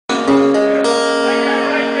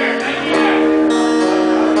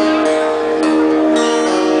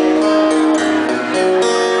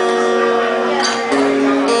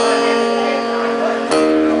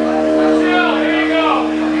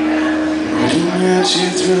Looking at you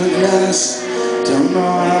through the glass, don't know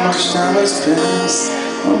how much time has passed.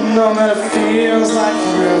 Oh no, that it feels like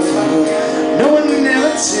forever. No one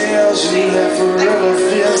ever tells you that forever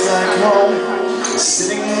feels like home.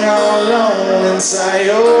 Sitting all alone inside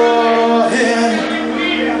your head.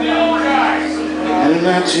 Looking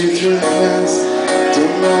at you through the glass,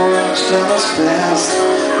 don't know how much time has passed.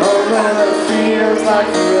 Oh no, that it feels like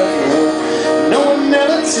forever. No one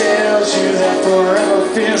ever tells you that forever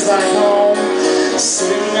feels like home.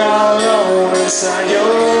 Sitting all alone inside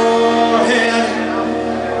your head.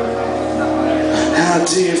 How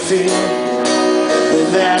do you feel?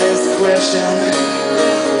 That is the question.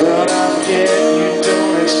 But I forget you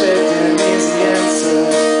don't expect an easy answer.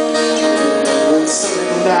 When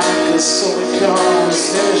something like a solar car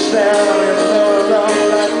is finished down in the middle of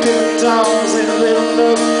like good dogs in a little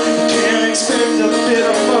nook, you can't expect a bit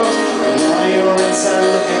of both. Now you're inside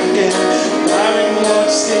looking again, driving what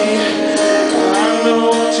you see. I know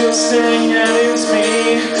what you're staring at is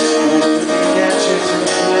me. I'm looking at you through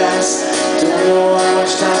the glass, don't know how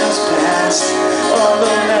much time has passed.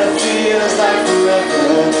 Although that feels like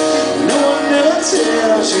forever, no one ever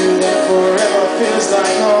tells you that forever feels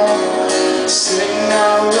like home. Sitting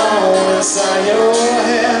all alone inside your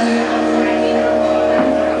head.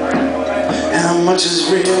 How much is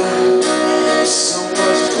real? So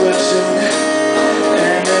much question. An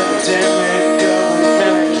epidemic of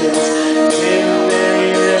Americans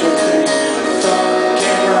denying everything. Thought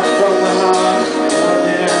came right from the heart, thought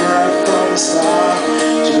it right from the start.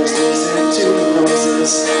 Just listen to the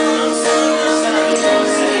noises.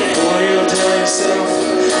 Or you'll tell yourself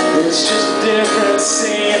it's just a different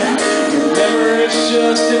scene. Remember, it's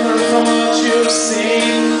just different from what you've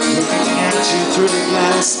seen. Looking at you through the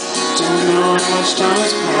glass, don't know how much time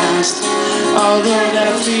has passed. Although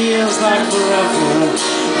that feels like forever,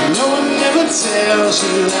 no one ever tells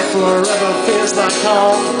you that forever feels like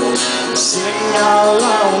home. Sitting all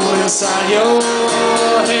alone inside your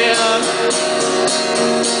head.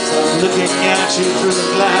 Looking at you through the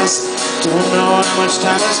glass, don't know how much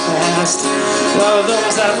time has passed. Although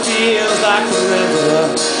that feels like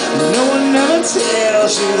forever, no one ever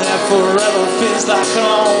tells you that forever feels like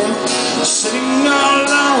home. Sitting all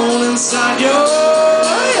alone inside your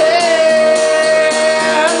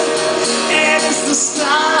head. And it's the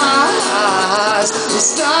stars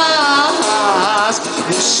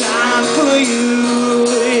that shine for you,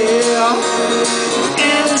 yeah.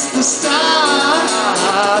 And it's the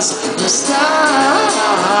stars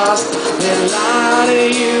that lie to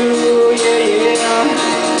you, yeah.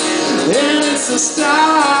 And it's the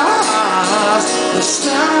stars that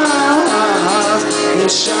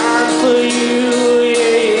shine for you,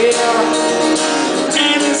 yeah.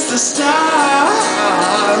 And it's the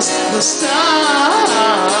stars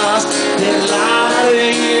that lie to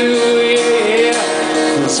you, yeah.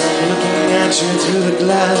 'Cause I'm looking at you through the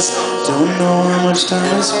glass, don't know how much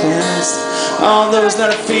time has passed. All those that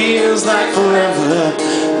it feels like forever,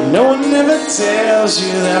 no one ever tells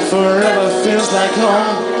you that forever feels like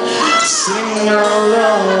home. Sitting all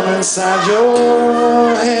alone inside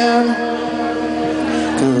your head.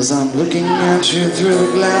 'Cause I'm looking at you through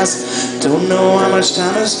the glass, don't know how much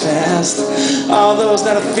time has passed. All those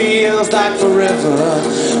that it feels like forever,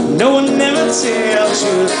 no one ever tells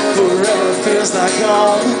you that forever feels like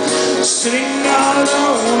home. Sitting all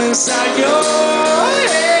alone inside your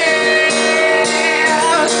head.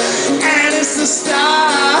 And it's the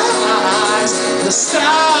stars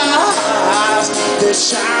that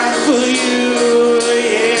shine for you,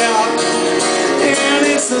 yeah. And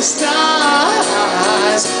it's the stars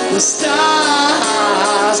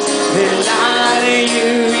that lie to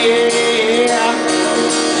you, yeah.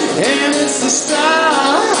 And it's the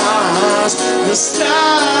stars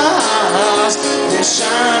that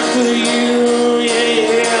shine for you,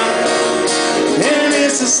 yeah. And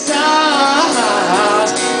it's the stars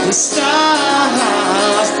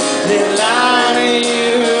that lie to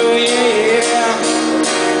you, yeah.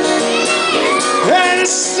 And the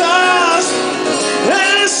stars